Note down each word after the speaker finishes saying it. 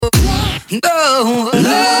Go,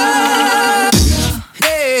 love,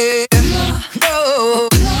 yeah, go,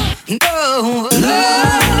 go,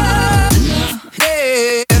 love,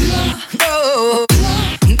 yeah, go,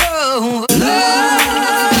 go, love,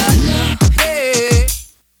 yeah,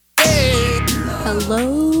 yeah. Hello,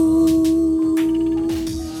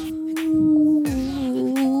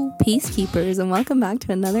 Peacekeepers, and welcome back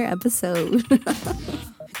to another episode.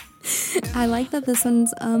 I like that this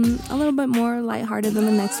one's a little bit more lighthearted than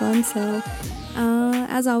the next one, so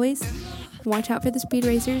as always, watch out for the speed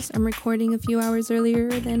racers. I'm recording a few hours earlier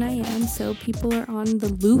than I am, so people are on the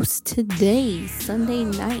loose today, Sunday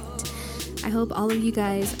night. I hope all of you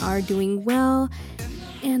guys are doing well,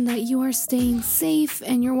 and that you are staying safe,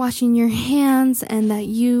 and you're washing your hands, and that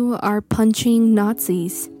you are punching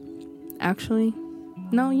Nazis. Actually,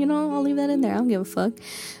 no, I'll leave that in there. I don't give a fuck.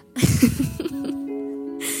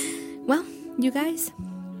 Well, you guys,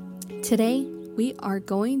 today we are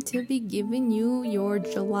going to be giving you your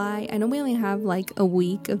July. I know we only have like a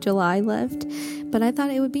week of July left, but I thought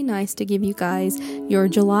it would be nice to give you guys your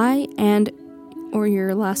July or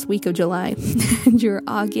your last week of July and your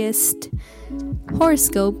August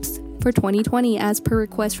horoscopes for 2020 as per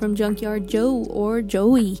request from Junkyard Joe or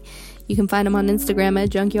Joey. You can find him on Instagram at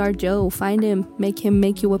Junkyard Joe. Find him, make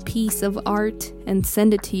you a piece of art and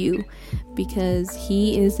send it to you because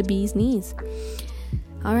he is the bee's knees.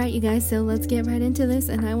 Alright, you guys, so let's get right into this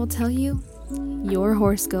and I will tell you your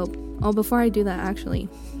horoscope. Oh, before I do that, actually,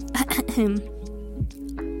 I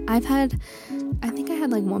think I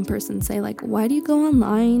had like one person say like, why do you go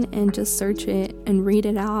online and just search it and read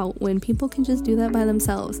it out when people can just do that by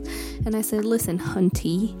themselves? And I said, listen,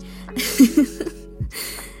 hunty,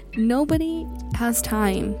 nobody has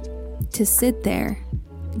time to sit there,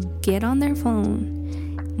 get on their phone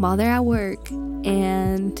while they're at work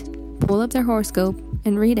and pull up their horoscope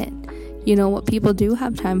and read it. You know what people do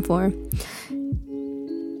have time for?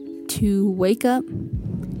 To wake up,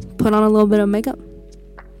 put on a little bit of makeup.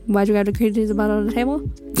 Why'd you have to create these about on the table?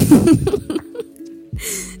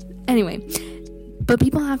 Anyway, but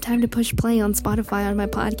people have time to push play on Spotify on my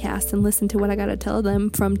podcast and listen to what I gotta tell them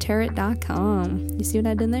from tarot.com. You see what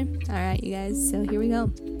I did there? Alright, you guys, so here we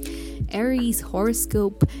go. Aries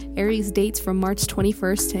horoscope. Aries dates from March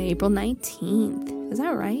 21st to April 19th. Is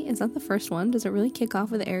that right? Is that the first one? Does it really kick off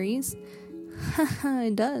with Aries?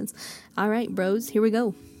 It does. Alright, bros, here we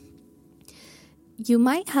go. You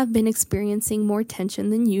might have been experiencing more tension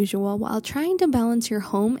than usual while trying to balance your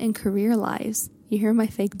home and career lives. You hear my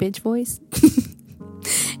fake bitch voice?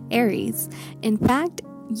 Aries. In fact,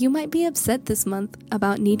 you might be upset this month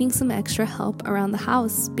about needing some extra help around the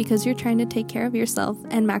house because you're trying to take care of yourself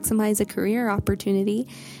and maximize a career opportunity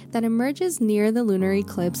that emerges near the lunar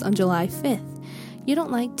eclipse on July 5th. You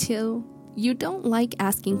don't like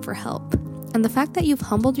asking for help. And the fact that you've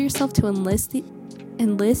humbled yourself to enlist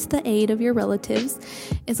the aid of your relatives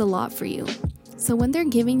is a lot for you. So when they're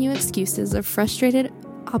giving you excuses of frustrated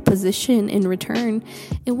opposition in return,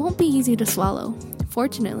 it won't be easy to swallow.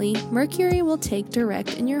 Fortunately, Mercury will take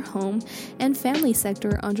direct in your home and family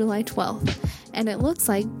sector on July 12th, and it looks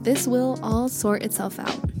like this will all sort itself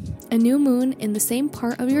out. A new moon in the same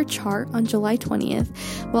part of your chart on July 20th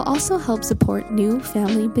will also help support new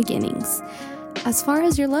family beginnings. As far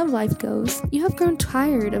as your love life goes, you have grown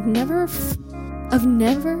tired of never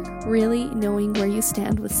really knowing where you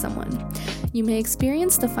stand with someone. You may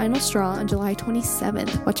experience the final straw on July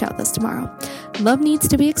 27th. Watch out, that's tomorrow. Love needs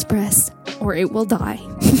to be expressed, or it will die.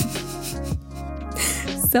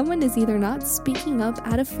 Someone is either not speaking up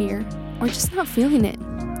out of fear, or just not feeling it.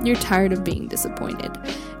 You're tired of being disappointed.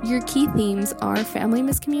 Your key themes are family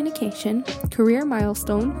miscommunication, career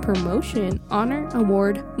milestone, promotion, honor,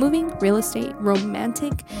 award, moving, real estate,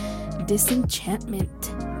 romantic,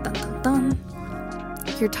 disenchantment. Dun dun dun.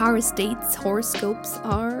 Your Taurus dates horoscopes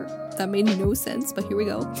are, that made no sense, but here we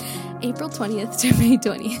go. April 20th to May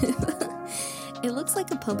 20th. It looks like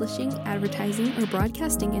a publishing, advertising, or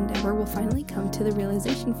broadcasting endeavor will finally come to the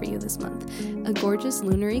realization for you this month. A gorgeous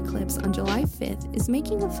lunar eclipse on July 5th is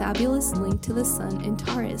making a fabulous link to the sun in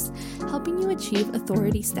Taurus, helping you achieve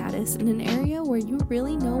authority status in an area where you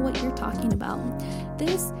really know what you're talking about.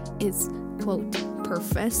 This is, quote,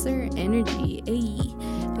 Professor Energy,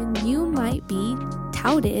 and you might be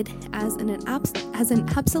touted as an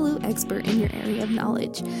absolute expert in your area of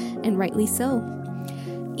knowledge, and rightly so.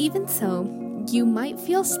 Even so, you might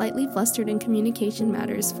feel slightly flustered in communication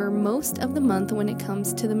matters for most of the month when it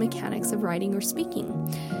comes to the mechanics of writing or speaking.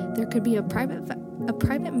 There could be a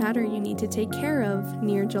private matter you need to take care of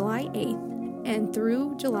near July 8th and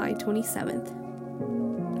through July 27th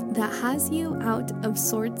that has you out of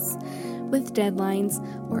sorts with deadlines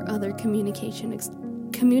or other communication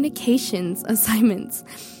communications assignments.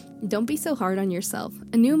 Don't be so hard on yourself.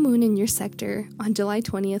 A new moon in your sector on July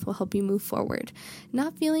 20th will help you move forward.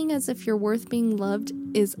 Not feeling as if you're worth being loved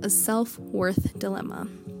is a self-worth dilemma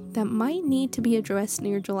that might need to be addressed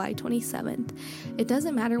near July 27th. It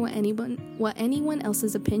doesn't matter what anyone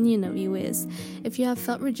else's opinion of you is. If you have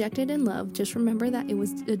felt rejected in love, just remember that it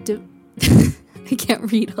was I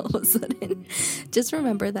can't read all of a sudden. Just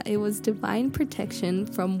remember that it was divine protection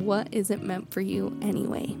from what isn't meant for you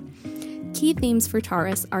anyway. Key themes for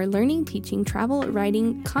Taurus are learning, teaching, travel,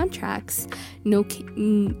 writing, contracts,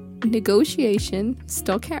 negotiation,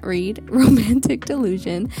 still can't read, romantic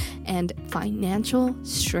delusion, and financial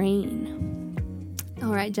strain.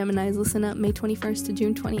 Alright, Geminis, listen up. May 21st to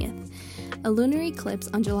June 20th. A lunar eclipse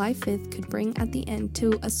on July 5th could bring at the end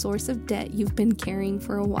to a source of debt you've been carrying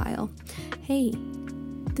for a while. Hey,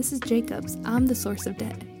 this is Jacobs. I'm the source of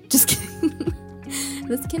debt. Just kidding.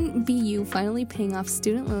 This can be you finally paying off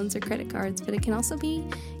student loans or credit cards, but it can also be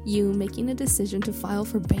you making a decision to file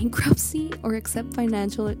for bankruptcy or accept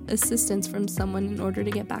financial assistance from someone in order to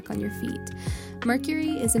get back on your feet. Mercury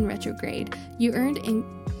is in retrograde. You earned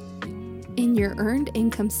in your earned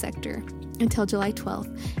income sector until July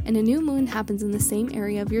 12th, and a new moon happens in the same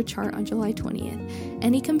area of your chart on July 20th.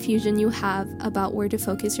 Any confusion you have about where to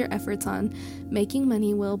focus your efforts on making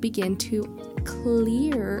money will begin to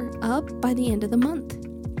clear up by the end of the month.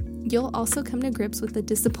 You'll also come to grips with a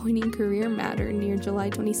disappointing career matter near July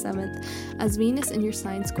 27th, as Venus in your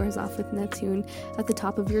sign squares off with Neptune at the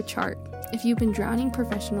top of your chart. If you've been drowning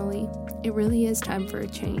professionally, it really is time for a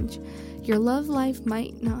change. Your love life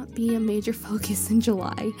might not be a major focus in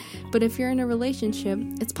July, but if you're in a relationship,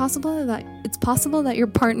 it's possible that your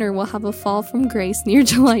partner will have a fall from grace near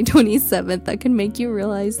July 27th that can make you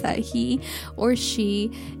realize that he or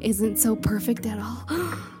she isn't so perfect at all.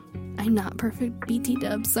 I'm not perfect, BT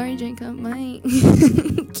dubs. Sorry, Jacob. My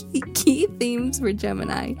key themes for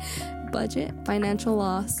Gemini: budget, financial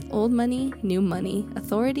loss, old money, new money,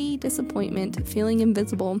 authority, disappointment, feeling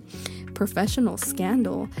invisible, professional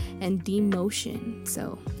scandal, and demotion.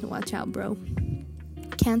 So watch out, bro.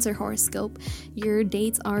 Cancer horoscope. Your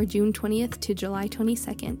dates are June 20th to July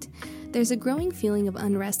 22nd. There's a growing feeling of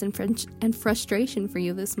unrest and frustration for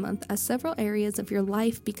you this month as several areas of your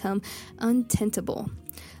life become untenable,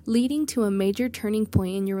 leading to a major turning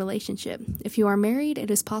point in your relationship. If you are married,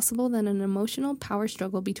 it is possible that an emotional power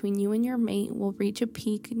struggle between you and your mate will reach a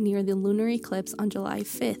peak near the lunar eclipse on July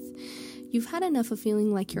 5th. You've had enough of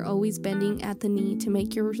feeling like you're always bending at the knee to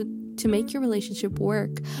make your relationship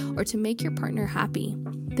work or to make your partner happy.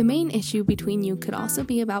 The main issue between you could also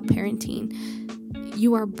be about parenting.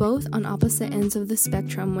 You are both on opposite ends of the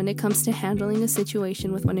spectrum when it comes to handling a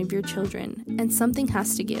situation with one of your children, and something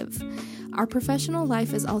has to give. Our professional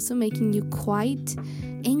life is also making you quite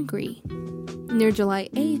angry. Near July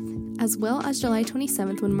 8th, as well as July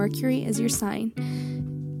 27th, when Mercury is your sign.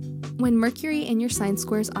 When Mercury in your sign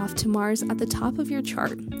squares off to Mars at the top of your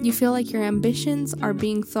chart, you feel like your ambitions are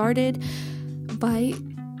being thwarted by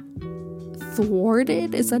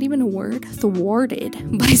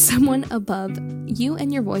someone above you,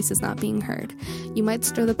 and your voice is not being heard. You might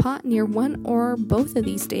stir the pot near one or both of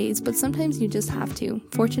these days, but sometimes you just have to.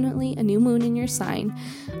 Fortunately, a new moon in your sign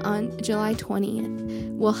on July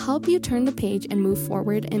 20th will help you turn the page and move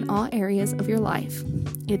forward in all areas of your life.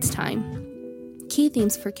 It's time. Key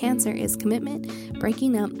themes for Cancer is commitment,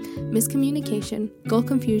 breaking up, miscommunication, goal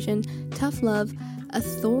confusion, tough love,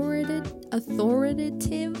 authoritative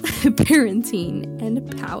parenting,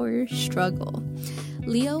 and power struggle.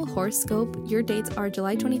 Leo horoscope. Your dates are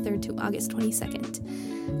July 23rd to August 22nd.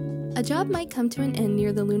 A job might come to an end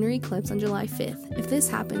near the lunar eclipse on July 5th. If this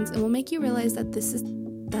happens, it will make you realize that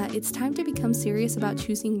it's time to become serious about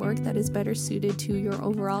choosing work that is better suited to your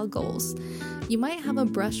overall goals. You might have a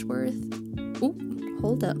brush with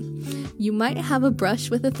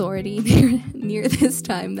authority near this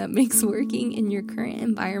time that makes working in your current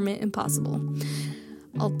environment impossible.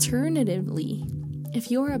 Alternatively, if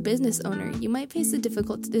you are a business owner, you might face a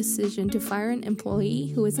difficult decision to fire an employee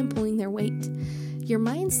who isn't pulling their weight. Your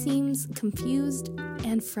mind seems confused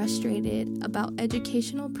and frustrated about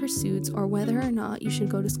educational pursuits or whether or not you should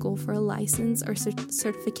go to school for a license or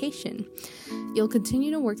certification. You'll continue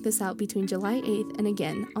to work this out between July 8th and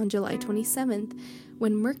again on July 27th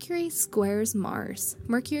when Mercury squares Mars.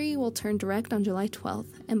 Mercury will turn direct on July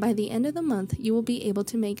 12th, and by the end of the month, you will be able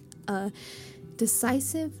to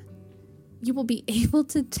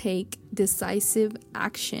take decisive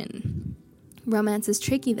action. Romance is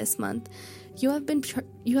tricky this month. You have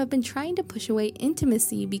been trying to push away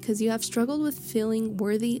intimacy because you have struggled with feeling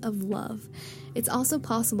worthy of love. It's also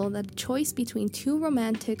possible that a choice between two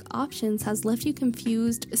romantic options has left you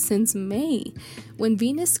confused since May. When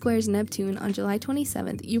Venus squares Neptune on July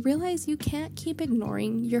 27th, you realize you can't keep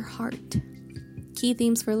ignoring your heart. Key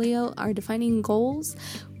themes for Leo are defining goals,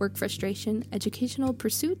 work frustration, educational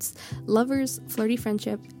pursuits, lovers, flirty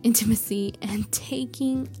friendship, intimacy, and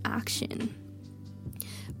taking action.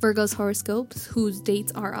 Virgo's horoscopes, whose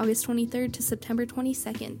dates are August 23rd to September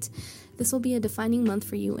 22nd. This will be a defining month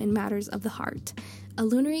for you in matters of the heart. A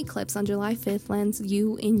lunar eclipse on July 5th lands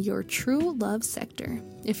you in your true love sector.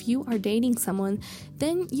 If you are dating someone,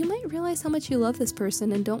 then you might realize how much you love this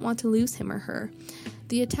person and don't want to lose him or her.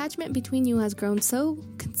 The attachment between you has grown so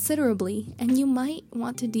considerably, and you might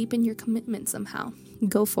want to deepen your commitment somehow.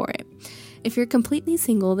 Go for it. If you're completely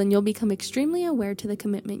single, then you'll become extremely aware to the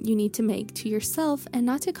commitment you need to make to yourself and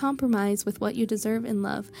not to compromise with what you deserve in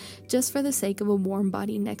love just for the sake of a warm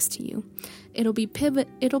body next to you. It'll be a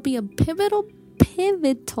pivotal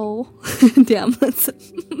damn,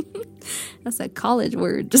 that's a college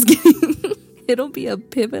word, just kidding. It'll be a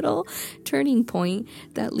pivotal turning point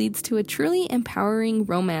that leads to a truly empowering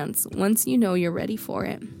romance once you know you're ready for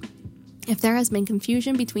it. If there has been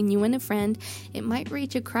confusion between you and a friend, it might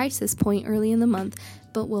reach a crisis point early in the month,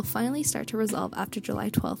 but will finally start to resolve after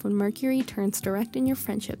July 12th when Mercury turns direct in your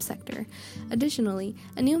friendship sector. Additionally,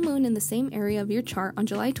 a new moon in the same area of your chart on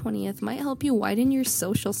July 20th might help you widen your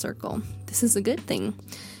social circle. This is a good thing.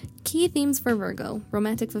 Key themes for Virgo: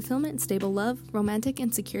 romantic fulfillment, stable love, romantic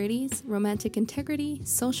insecurities, romantic integrity,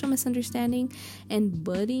 social misunderstanding, and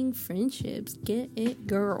budding friendships. Get it,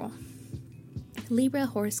 girl. Libra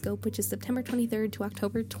horoscope, which is September 23rd to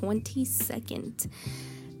October 22nd.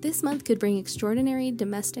 This month could bring extraordinary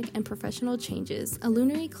domestic and professional changes. A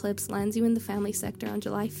lunar eclipse lands you in the family sector on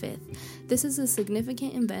July 5th. This is a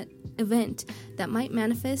significant event that might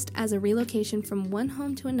manifest as a relocation from one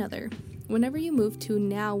home to another. Whenever you move to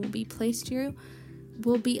now will be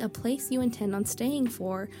a place you intend on staying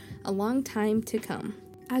for a long time to come.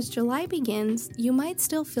 As July begins, you might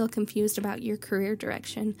still feel confused about your career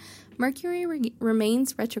direction. Mercury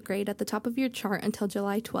remains retrograde at the top of your chart until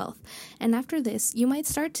July 12th, and after this, you might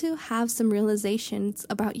start to have some realizations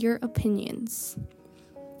about your options.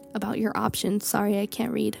 Sorry, I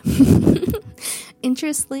can't read.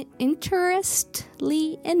 Interestingly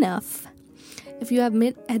enough, if you have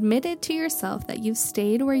admitted to yourself that you've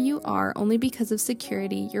stayed where you are only because of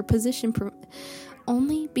security,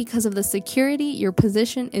 only because of the security your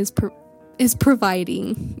position is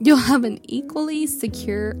providing, you'll have an equally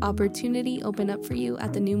secure opportunity open up for you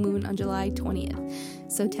at the new moon on July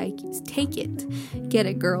 20th. So take it. Get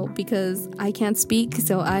it, girl, because I can't speak,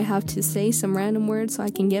 so I have to say some random words so I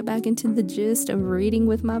can get back into the gist of reading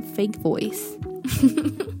with my fake voice.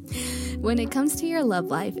 When it comes to your love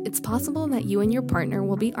life, it's possible that you and your partner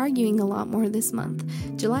will be arguing a lot more this month.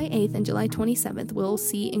 July 8th and July 27th will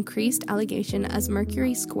see increased allegation as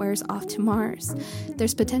Mercury squares off to Mars.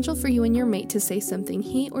 There's potential for you and your mate to say something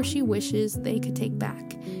he or she wishes they could take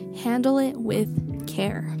back. Handle it with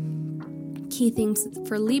care. Key themes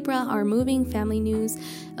for Libra are moving, family news,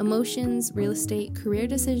 emotions, real estate, career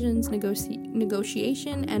decisions,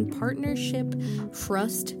 negotiation, and partnership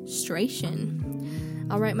frustration.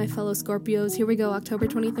 All right, my fellow Scorpios, here we go, October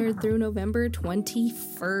 23rd through November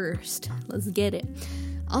 21st. Let's get it.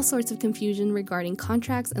 All sorts of confusion regarding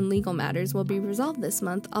contracts and legal matters will be resolved this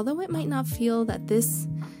month, although it might not feel that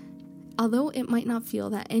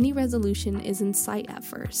any resolution is in sight at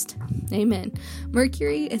first. Amen.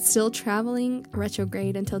 Mercury is still traveling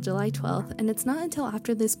retrograde until July 12th, and it's not until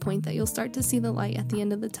after this point that you'll start to see the light at the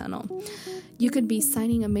end of the tunnel. You could be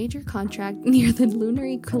signing a major contract near the lunar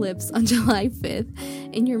eclipse on July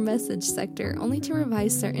 5th in your message sector, only to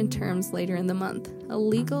revise certain terms later in the month. A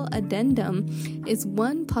legal addendum is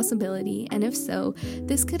one possibility, and if so,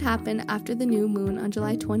 this could happen after the new moon on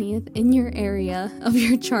July 20th in your area of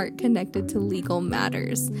your chart connected to legal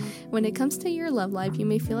matters. When it comes to your love life, you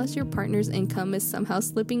may feel as your partner's income is somehow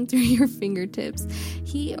slipping through your fingertips.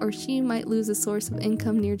 He or she might lose a source of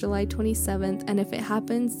income near July 27th, and if it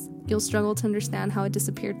happens, you'll struggle to understand how it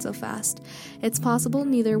disappeared so fast. It's possible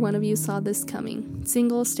neither one of you saw this coming.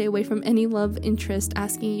 Single, stay away from any love interest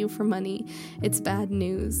asking you for money. It's bad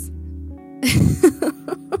news.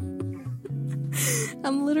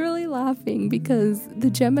 I'm literally laughing because the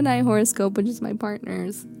Gemini horoscope, which is my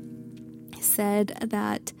partner's, said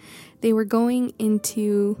that they were going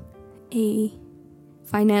into a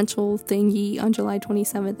financial thingy on July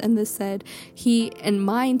 27th, and this said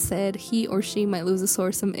mine said he or she might lose a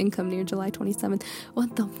source of income near July 27th.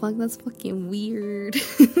 What the fuck? That's fucking weird.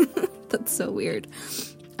 That's so weird.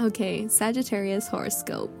 Okay, Sagittarius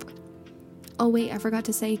horoscope. Oh wait, I forgot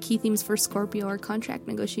to say key themes for Scorpio are contract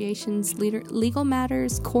negotiations, legal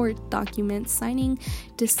matters, court documents, signing,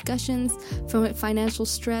 discussions, financial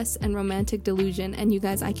stress, and romantic delusion. And you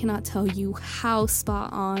guys, I cannot tell you how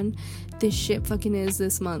spot on this shit fucking is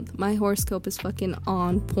this month. My horoscope is fucking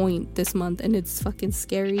on point this month, and it's fucking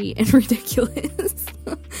scary and ridiculous.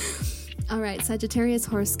 Alright, Sagittarius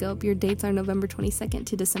horoscope. Your dates are November 22nd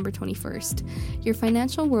to December 21st. Your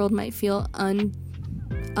financial world might feel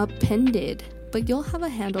upended, but you'll have a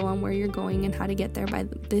handle on where you're going and how to get there by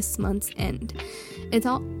this month's end. It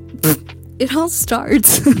all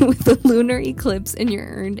starts with the lunar eclipse in your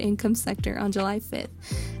earned income sector on July 5th.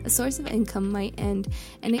 A source of income might end,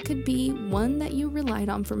 and it could be one that you relied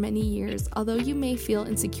on for many years. Although you may feel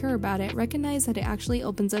insecure about it, recognize that it actually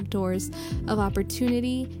opens up doors of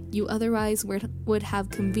opportunity you otherwise would have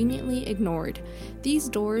conveniently ignored. These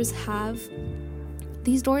doors have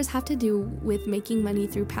to do with making money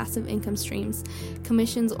through passive income streams,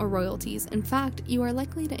 commissions, or royalties. In fact, you are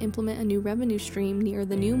likely to implement a new revenue stream near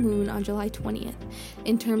the new moon on July 20th.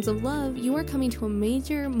 In terms of love, you are coming to a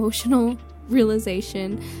major emotional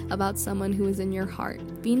realization about someone who is in your heart.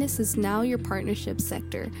 Venus is now your partnership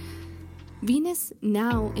sector. Venus,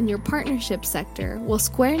 now in your partnership sector, will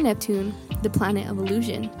square Neptune, the planet of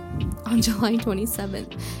illusion, on July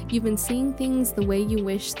 27th. You've been seeing things the way you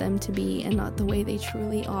wish them to be and not the way they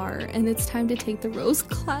truly are. And it's time to take the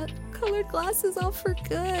rose-colored glasses off for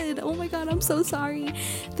good. Oh my god, I'm so sorry.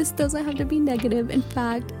 This doesn't have to be negative. In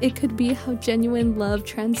fact, it could be how genuine love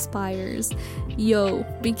transpires. Yo,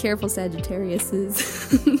 be careful,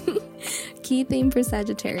 Sagittariuses. Key theme for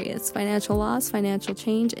Sagittarius: financial loss, financial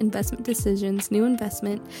change, investment decisions, new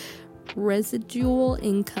investment, residual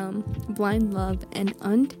income, blind love, and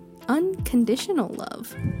unconditional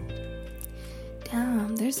love.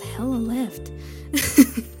 Damn, there's hella left.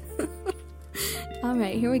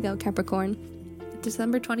 Alright, here we go, Capricorn.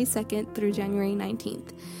 December 22nd through January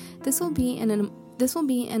 19th. This will be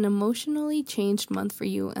an emotionally changed month for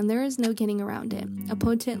you, and there is no getting around it. A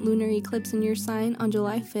potent lunar eclipse in your sign on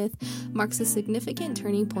July 5th marks a significant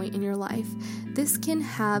turning point in your life. This can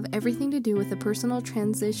have everything to do with a personal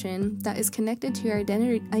transition that is connected to your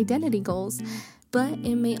identity goals, but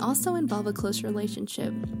it may also involve a close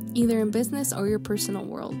relationship, either in business or your personal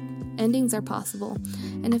world. Endings are possible,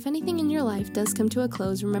 and if anything in your life does come to a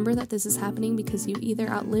close, remember that this is happening because you either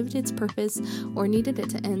outlived its purpose or needed it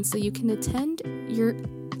to end so you can attend your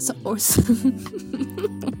oh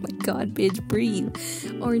my god, bitch, breathe.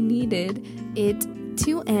 Or needed it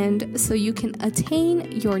to end so you can attain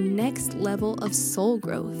your next level of soul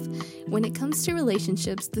growth. When it comes to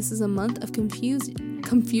relationships, this is a month of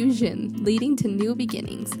confusion leading to new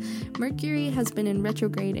beginnings. Mercury has been in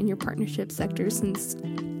retrograde in your partnership sector since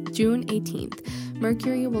June 18th.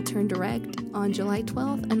 Mercury will turn direct on July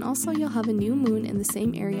 12th, and also you'll have a new moon in the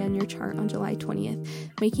same area in your chart on July 20th,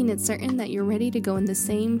 making it certain that you're ready to go in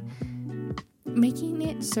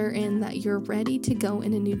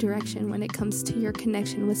a new direction when it comes to your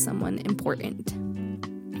connection with someone important.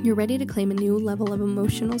 You're ready to claim a new level of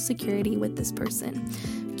emotional security with this person.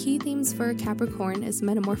 Key themes for Capricorn is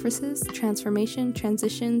metamorphosis, transformation,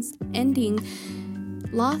 transitions, ending,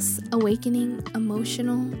 loss, awakening,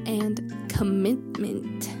 emotional, and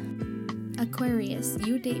commitment. Aquarius,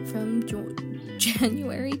 you date from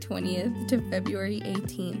January 20th to February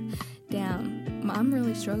 18th. Damn, I'm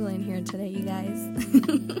really struggling here today, you guys.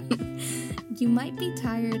 You might be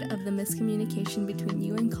tired of the miscommunication between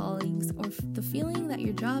you and colleagues, or the feeling that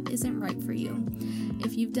your job isn't right for you.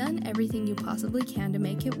 If you've done everything you possibly can to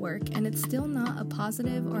make it work and it's still not a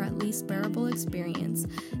positive or at least bearable experience,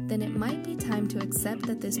 then it might be time to accept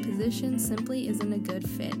that this position simply isn't a good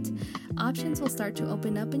fit. Options will start to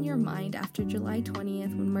open up in your mind after July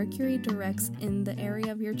 20th when Mercury directs in the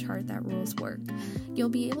area of your chart that rules work. You'll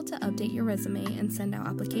be able to update your resume and send out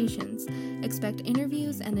applications. Expect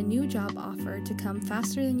interviews and a new job offer to come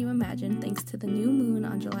faster than you imagine thanks to the new moon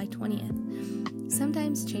on July 20th.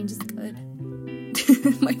 Sometimes change is good.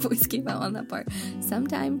 My voice came out on that part.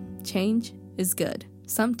 Sometimes change is good.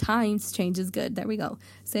 Sometimes change is good. There we go.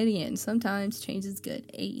 Say it again. Sometimes change is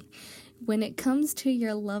good. Hey. When it comes to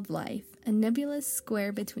your love life, a nebulous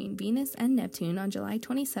square between Venus and Neptune on July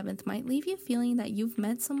 27th might leave you feeling that you've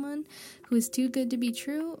met someone who is too good to be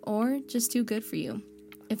true or just too good for you.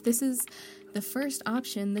 If this is the first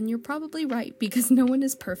option, then you're probably right because no one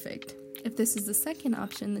is perfect. If this is the second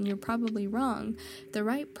option, then you're probably wrong. The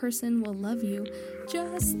right person will love you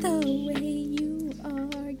just the way you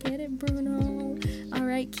are. Get it, Bruno?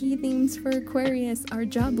 Alright, Alright, key themes for Aquarius are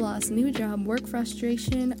job loss, new job, work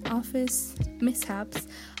frustration, office mishaps,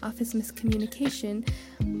 office miscommunication,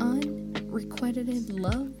 unrequited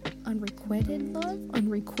love,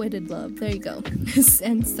 there you go,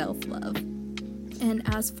 and self-love. And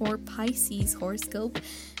as for Pisces horoscope,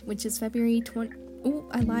 which is February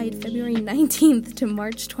 19th to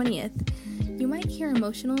March 20th, you might hear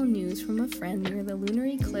emotional news from a friend near the lunar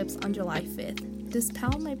eclipse on July 5th. This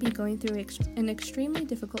pal might be going through an extremely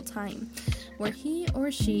difficult time, where he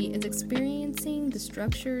or she is experiencing the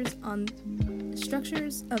structures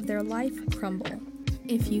of their life crumble.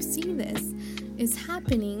 If you see this is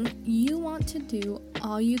happening, you want to do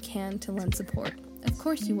all you can to lend support. Of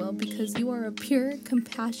course you will, because you are a pure,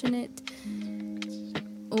 compassionate...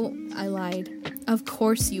 Of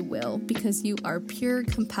course you will, because you are pure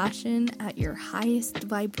compassion at your highest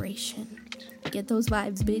vibration. Get those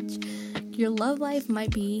vibes, bitch. Your love life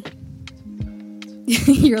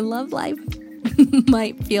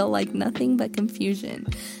might feel like nothing but confusion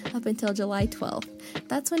up until July 12th.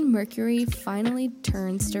 That's when Mercury finally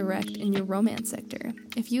turns direct in your romance sector.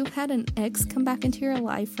 If you've had an ex come back into your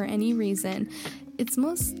life for any reason, it's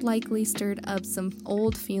most likely stirred up some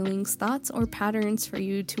old feelings, thoughts, or patterns for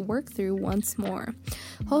you to work through once more.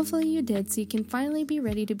 Hopefully you did, so you can finally be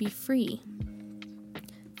ready to be free.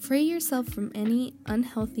 Free yourself from any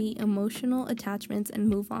unhealthy emotional attachments and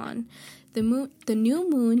move on. The new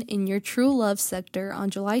moon in your true love sector on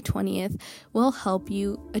July 20th will help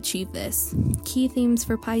you achieve this. Key themes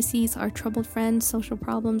for Pisces are troubled friends, social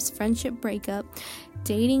problems, friendship breakup,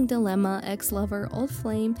 dating dilemma, ex-lover, old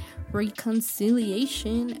flame,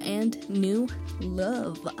 reconciliation, and new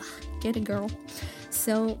love. Get it, girl.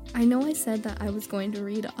 So, I know I said that I was going to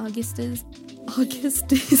read Augustus,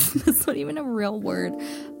 that's not even a real word,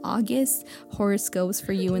 August horoscopes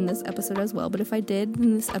for you in this episode as well, but if I did,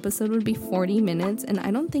 then this episode would be 40 minutes, and I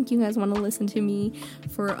don't think you guys want to listen to me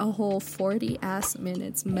for a whole 40 ass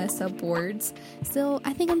minutes mess up words, so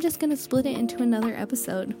I think I'm just going to split it into another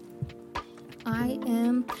episode. I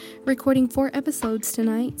am recording 4 episodes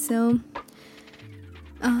tonight, so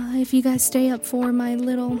if you guys stay up for my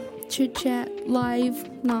little chit chat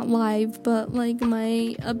not live, but like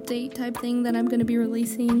my update type thing that I'm going to be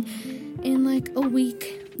releasing in like a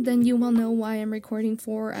week, then you will know why I'm recording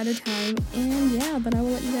 4 at a time. And yeah, but I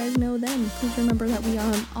will let you guys know then. Please remember that we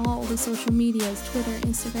are on all the social medias, Twitter,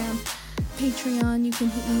 Instagram, Patreon. You can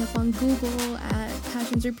hit me up on Google at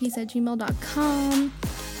passionsyourpeace@gmail.com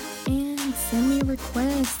and send me a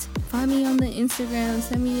request. Find me on the Instagram,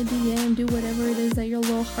 send me a DM, do whatever it is that your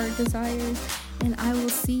little heart desires. And I will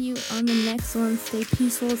see you on the next one. Stay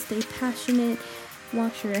peaceful, stay passionate,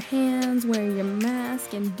 wash your hands, wear your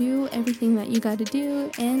mask, and do everything that you gotta do.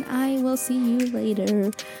 And I will see you later.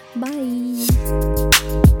 Bye.